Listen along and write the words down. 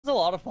a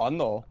lot of fun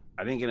though.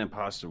 I didn't get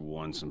imposter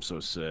once. I'm so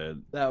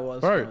sad. That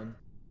was Bro. fun.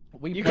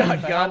 We You played got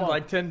for gunned how long?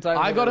 like 10 times.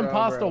 I got in a row,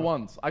 imposter bro.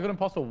 once. I got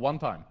imposter one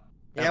time.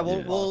 Yeah, Yeah.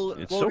 we'll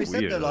It's we'll so reset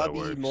weird the how that lobby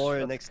works.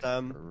 more next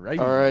time.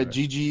 Crazy, All right, bro.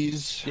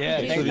 GG's. Yeah,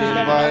 Thanks thanks for for the having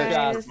invite. us,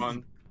 That's guys.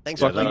 fun.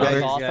 Thanks Yeah, for that playing, That's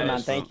guys. awesome, man.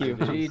 guys. Thank you.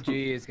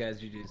 GG's,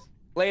 guys. GG's.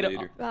 Later.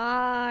 Later.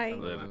 Bye.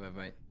 Later. Bye, bye,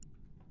 bye.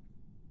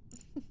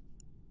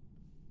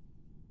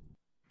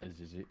 It's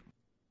GG.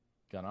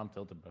 God, I'm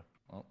tilted, bro.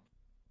 Well,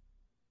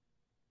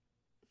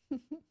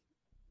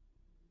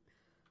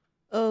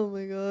 Oh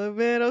my god,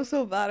 man, I'm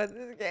so bad at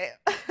this game.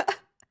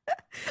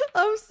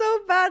 I'm so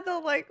bad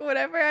that like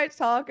whenever I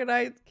talk and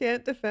I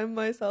can't defend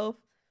myself,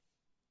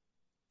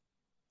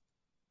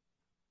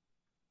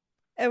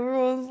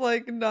 everyone's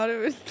like not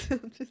even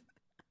just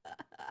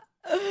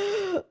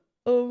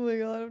Oh my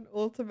god, an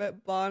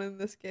ultimate bond in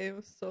this game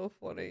is so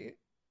funny.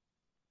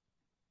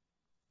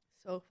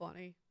 So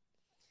funny.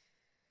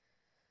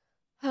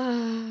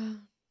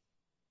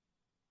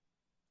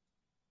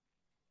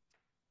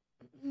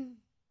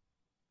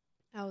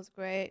 That was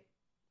great.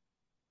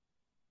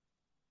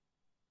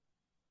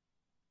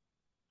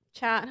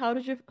 Chat, how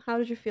did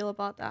you feel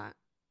about that?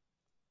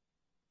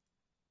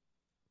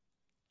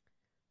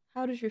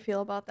 How did you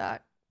feel about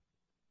that?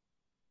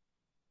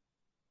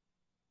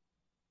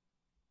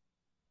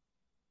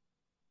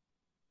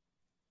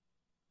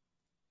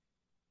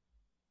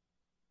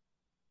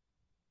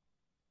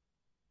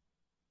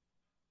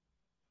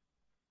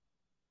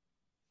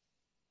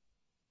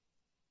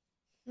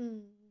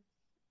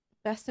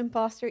 Best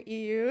imposter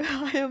EU,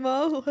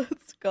 IMO,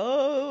 let's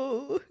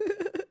go.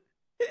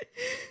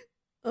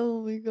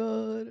 Oh my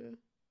god.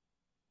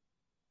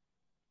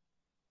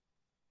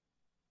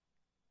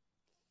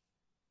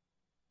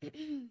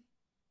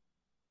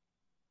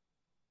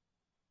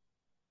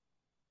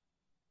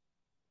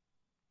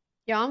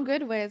 Yeah, I'm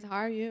good, Wiz. How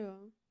are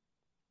you?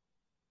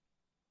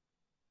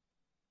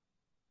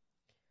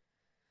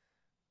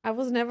 I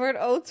was never at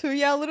O2.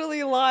 Yeah, I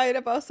literally lied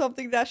about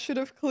something that should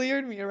have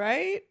cleared me,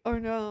 right? Or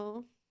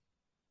no?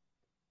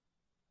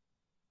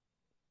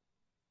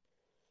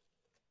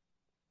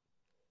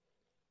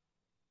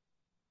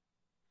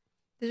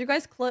 Did you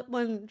guys clip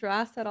when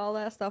Dras said all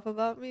that stuff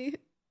about me?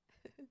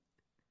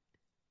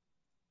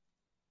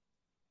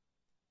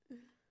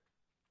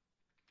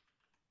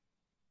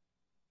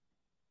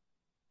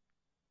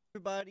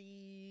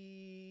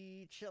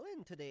 Everybody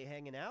chilling today,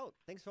 hanging out.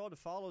 Thanks for all the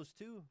follows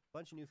too.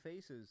 Bunch of new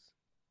faces.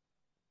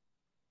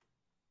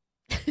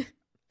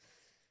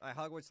 Alright,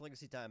 Hogwarts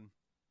Legacy time.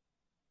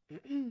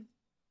 It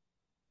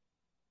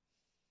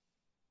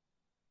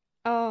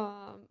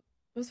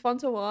was fun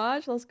to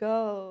watch. Let's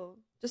go.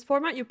 Just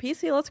format your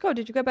PC. Let's go.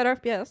 Did you get better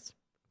FPS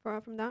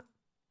from that?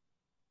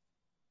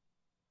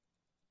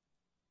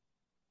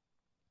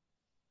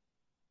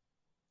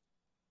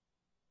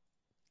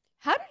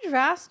 How did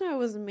Dras know it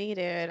was me,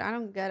 dude? I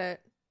don't get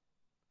it.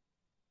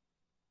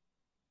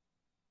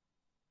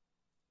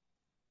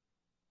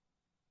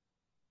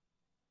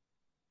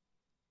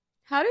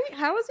 How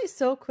was he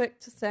so quick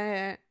to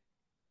say it?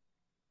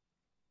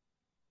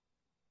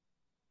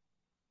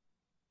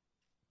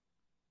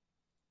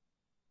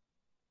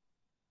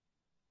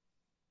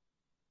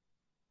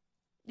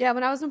 Yeah,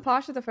 when I was in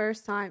Pasha the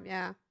first time,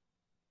 yeah.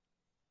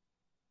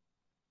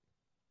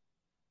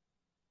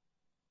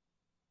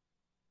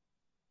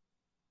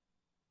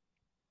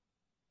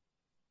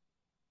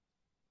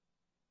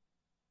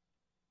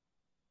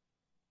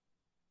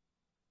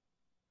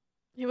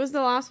 He was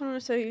the last one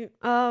to say,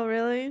 "Oh,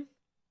 really?"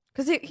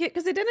 Because he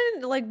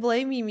didn't like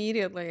blame me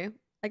immediately.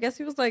 I guess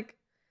he was like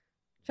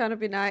trying to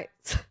be nice.